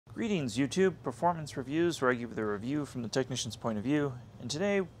Greetings YouTube, Performance Reviews, where I give you the review from the technician's point of view. And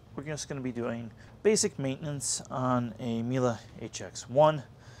today we're just going to be doing basic maintenance on a Miele HX1.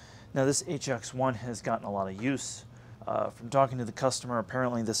 Now this HX1 has gotten a lot of use. From talking to the customer,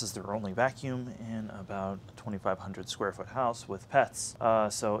 apparently this is their only vacuum in about a 2,500 square foot house with pets.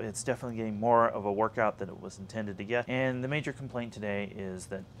 So it's definitely getting more of a workout than it was intended to get. And the major complaint today is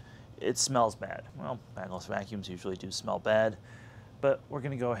that it smells bad. Well, bagless vacuums usually do smell bad, but we're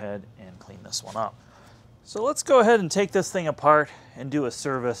going to go ahead and clean this one up. So let's go ahead and take this thing apart and do a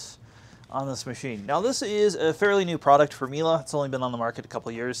service on this machine. Now this is a fairly new product for Miele. It's only been on the market a couple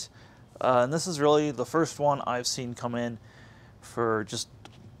of years. And this is really the first one I've seen come in for just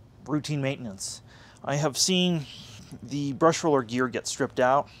routine maintenance. I have seen the brush roller gear get stripped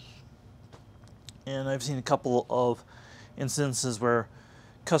out, and I've seen a couple of instances where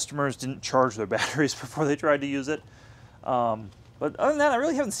customers didn't charge their batteries before they tried to use it. But other than that, I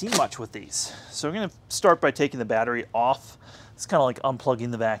really haven't seen much with these. So I'm going to start by taking the battery off. It's kind of like unplugging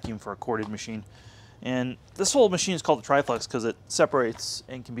the vacuum for a corded machine. And this whole machine is called the Triflex because it separates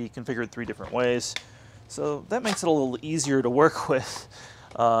and can be configured 3 different ways. So that makes it a little easier to work with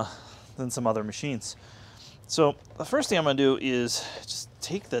than some other machines. So the first thing I'm going to do is just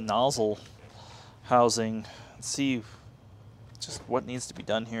take the nozzle housing and see just what needs to be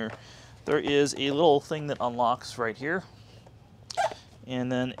done here. There is a little thing that unlocks right here.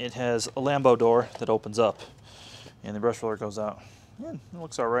 And then it has a Lambo door that opens up. And the brush roller goes out. Yeah, it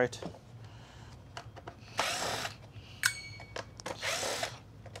looks all right.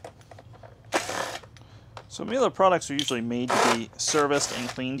 So Miele products are usually made to be serviced and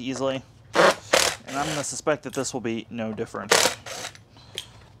cleaned easily, and I'm going to suspect that this will be no different.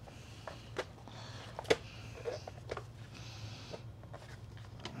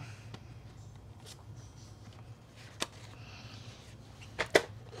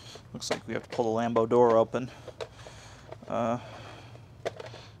 Looks like we have to pull the Lambo door open, and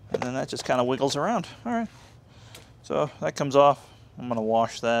then that just kind of wiggles around. All right, so that comes off. I'm going to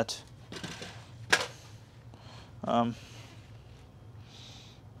wash that.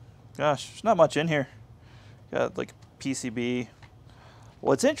 Gosh, there's not much in here. Got like PCB.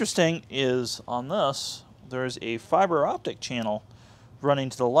 What's interesting is on this, there's a fiber optic channel running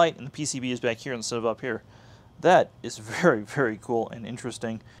to the light, and the PCB is back here instead of up here. That is very, very cool and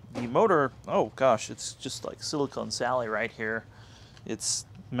interesting. The motor, oh gosh, it's just like Silicone Sally right here. It's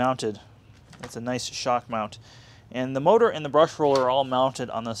mounted. It's a nice shock mount. And the motor and the brush roller are all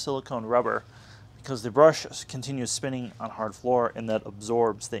mounted on the silicone rubber, because the brush continues spinning on hard floor and that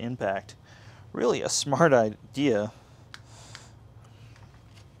absorbs the impact. Really a smart idea.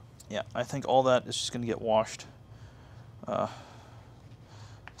 Yeah, I think all that is just going to get washed.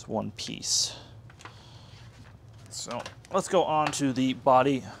 It's one piece. So let's go on to the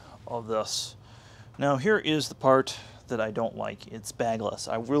body of this. Now here is the part that I don't like. It's bagless.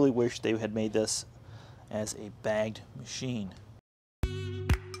 I really wish they had made this as a bagged machine.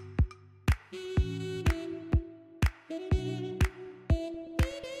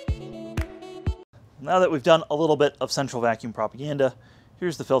 Now that we've done a little bit of central vacuum propaganda,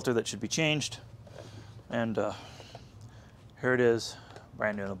 here's the filter that should be changed. And here it is,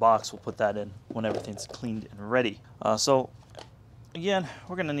 brand new in the box. We'll put that in when everything's cleaned and ready. So again,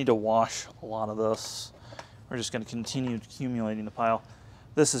 we're going to need to wash a lot of this. We're just going to continue accumulating the pile.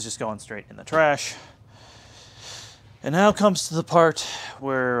 This is just going straight in the trash. And now comes to the part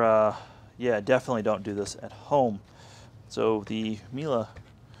where, yeah, definitely don't do this at home. So the Miele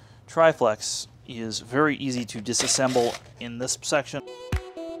Triflex is very easy to disassemble in this section.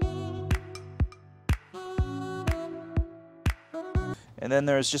 And then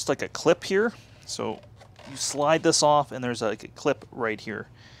there's just like a clip here. So you slide this off and there's like a clip right here.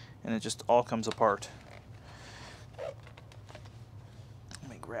 And it just all comes apart. Let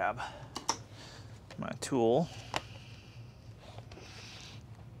me grab my tool.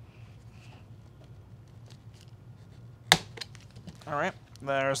 All right,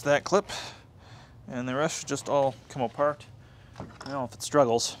 there's that clip. And the rest should just all come apart. I don't know if it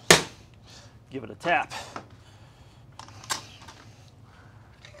struggles. Give it a tap.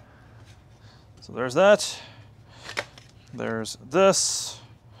 So there's that. There's this.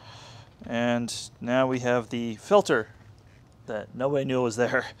 And now we have the filter that nobody knew was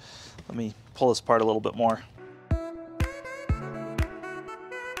there. Let me pull this apart a little bit more.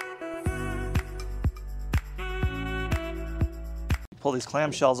 Pull these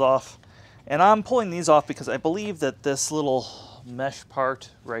clamshells off. And I'm pulling these off because I believe that this little mesh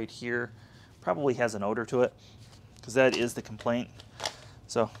part right here probably has an odor to it, because that is the complaint.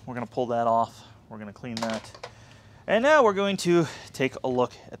 So we're going to pull that off. We're going to clean that. And now we're going to take a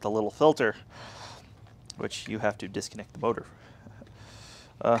look at the little filter, which you have to disconnect the motor.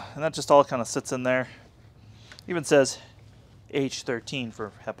 And that just all kind of sits in there. Even says H13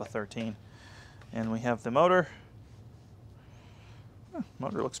 for HEPA 13. And we have the motor.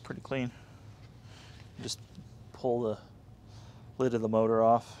 Motor looks pretty clean. Just pull the lid of the motor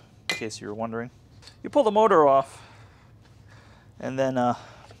off, in case you were wondering. You pull the motor off, and then you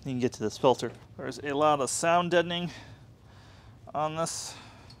can get to this filter. There's a lot of sound deadening on this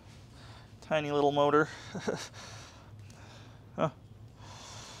tiny little motor.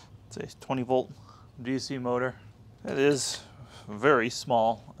 It's a 20 volt DC motor. It is very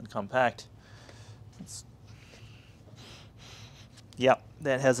small and compact. Yeah,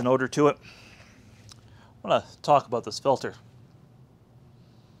 that has an odor to it. I want to talk about this filter.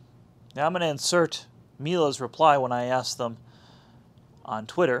 Now I'm going to insert Miele's reply when I asked them on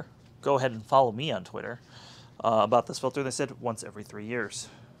Twitter. Go ahead and follow me on Twitter about this filter. They said once every 3 years.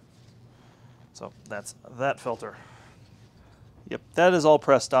 So that's that filter. Yep, that is all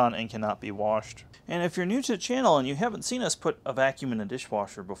pressed on and cannot be washed. And if you're new to the channel and you haven't seen us put a vacuum in a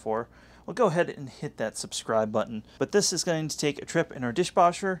dishwasher before, well, go ahead and hit that subscribe button. But this is going to take a trip in our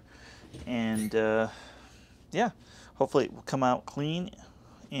dishwasher, and yeah, hopefully it will come out clean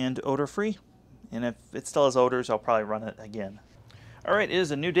and odor-free. And if it still has odors, I'll probably run it again. All right, it is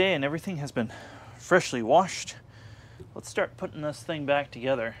a new day and everything has been freshly washed. Let's start putting this thing back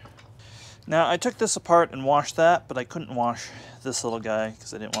together. Now, I took this apart and washed that, but I couldn't wash this little guy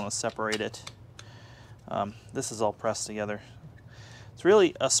because I didn't want to separate it. This is all pressed together. It's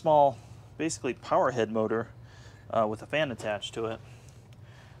really a small, basically power head motor with a fan attached to it.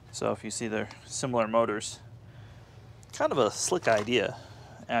 So if you see they're similar motors, kind of a slick idea,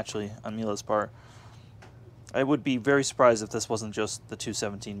 actually, on Miele's part. I would be very surprised if this wasn't just the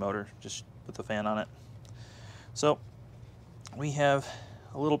 217 motor, just with the fan on it. So we have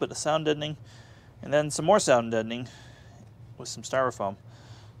a little bit of sound deadening, and then some more sound deadening with some styrofoam.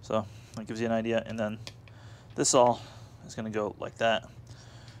 So that gives you an idea. And then this all is going to go like that.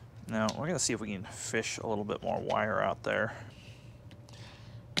 Now we're going to see if we can fish a little bit more wire out there.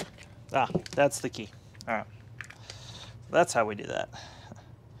 Ah, that's the key. All right, that's how we do that.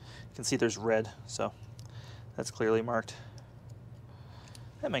 You can see there's red, so that's clearly marked.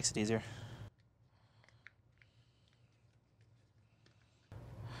 That makes it easier.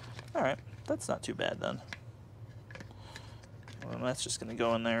 All right, that's not too bad then. Well, that's just going to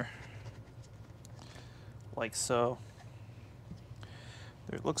go in there like so.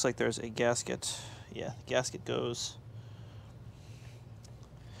 It looks like there's a gasket. Yeah, the gasket goes.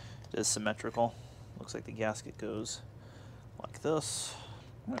 It is symmetrical. Looks like the gasket goes like this.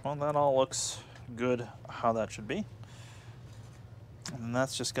 Well, that all looks good how that should be. And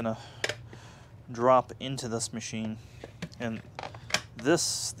that's just going to drop into this machine. And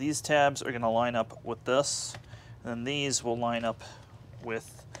these tabs are going to line up with this, and then these will line up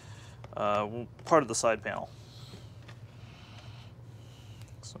with part of the side panel.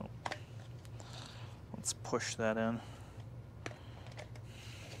 So let's push that in.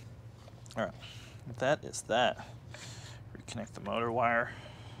 All right, that is that. Reconnect the motor wire.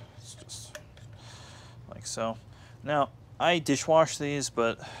 It's just like so. Now, I dishwash these,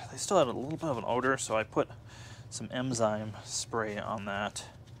 but they still have a little bit of an odor, so I put some enzyme spray on that.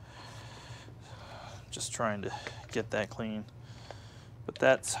 Just trying to get that clean. But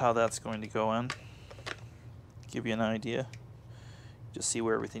that's how that's going to go in. Give you an idea. Just see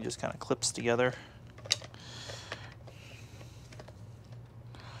where everything just kind of clips together.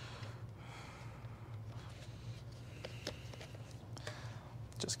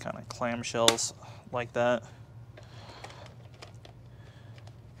 Just kind of clamshells like that.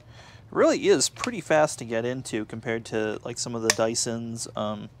 It really is pretty fast to get into compared to like some of the Dysons,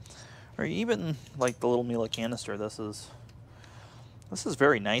 or even like the little Miele canister. This is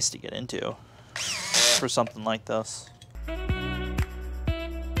very nice to get into for something like this.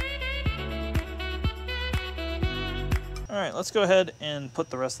 Alright, let's go ahead and put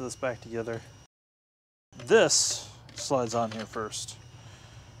the rest of this back together. This slides on here first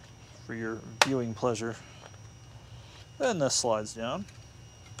for your viewing pleasure. Then this slides down.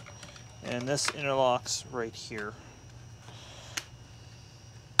 And this interlocks right here.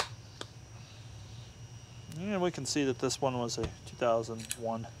 And we can see that this one was a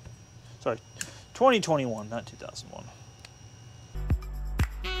 2001. Sorry, 2021, not 2001.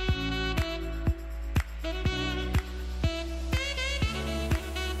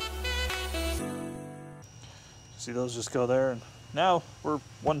 See, those just go there, and now we're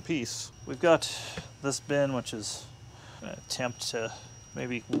one piece. We've got this bin, which is an attempt to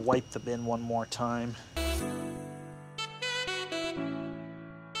maybe wipe the bin one more time.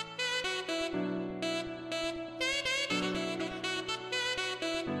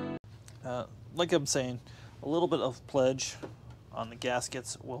 like I'm saying, a little bit of pledge on the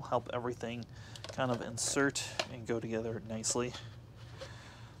gaskets will help everything kind of insert and go together nicely.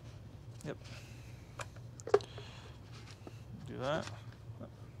 Yep. Do that.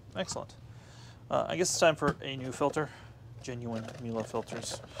 Excellent. I guess it's time for a new filter, genuine Miele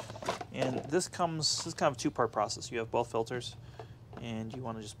filters. And this is kind of a two-part process. You have both filters, and you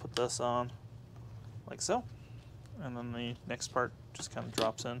want to just put this on like so. And then the next part just kind of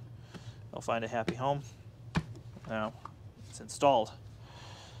drops in. It'll find a happy home. Now it's installed.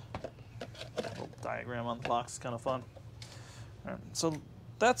 A little diagram on the box is kind of fun. All right, so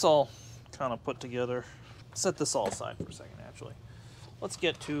that's all kind of put together. Set this all aside for a second, actually. Let's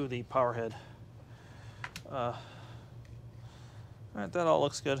get to the power head. All right, that all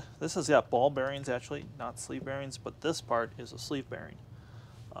looks good. This has got ball bearings, actually, not sleeve bearings, but this part is a sleeve bearing.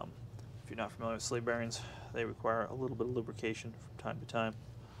 If you're not familiar with sleeve bearings, they require a little bit of lubrication from time to time.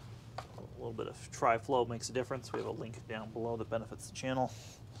 A little bit of tri-flow makes a difference. We have a link down below that benefits the channel.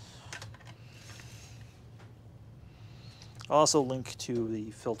 I'll also link to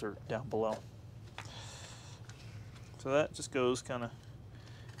the filter down below. So that just goes kind of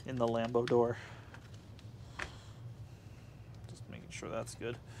in the Lambo door. Just making sure that's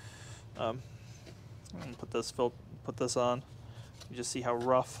good. I'm gonna put this on. You just see how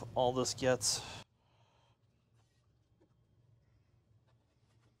rough all this gets.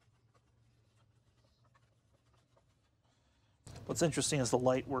 What's interesting is the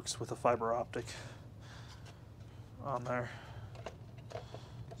light works with a fiber optic on there.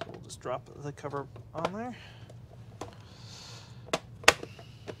 So we'll just drop the cover on there.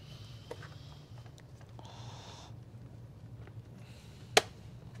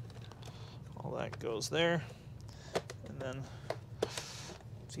 All that goes there. And then,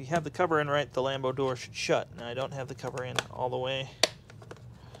 so you have the cover in right, the Lambo door should shut. Now I don't have the cover in all the way.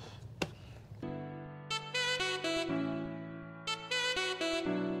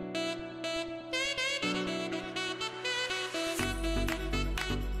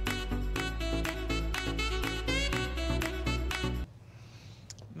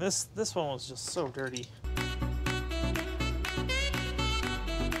 This one was just so dirty.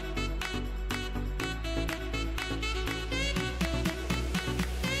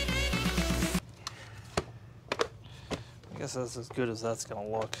 I guess that's as good as that's gonna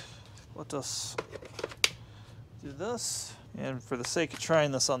look. Let us do this, and for the sake of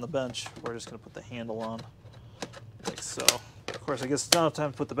trying this on the bench, we're just gonna put the handle on like so. Of course, I guess it's now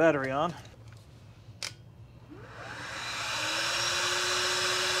time to put the battery on.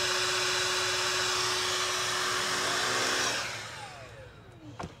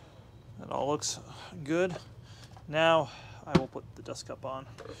 All looks good. Now I will put the dust cup on.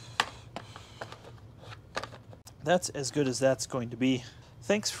 That's as good as that's going to be.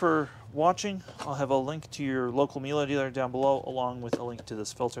 Thanks for watching. I'll have a link to your local Miele dealer down below, along with a link to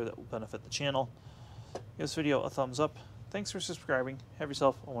this filter that will benefit the channel. Give this video a thumbs up. Thanks for subscribing. Have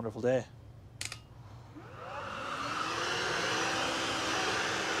yourself a wonderful day.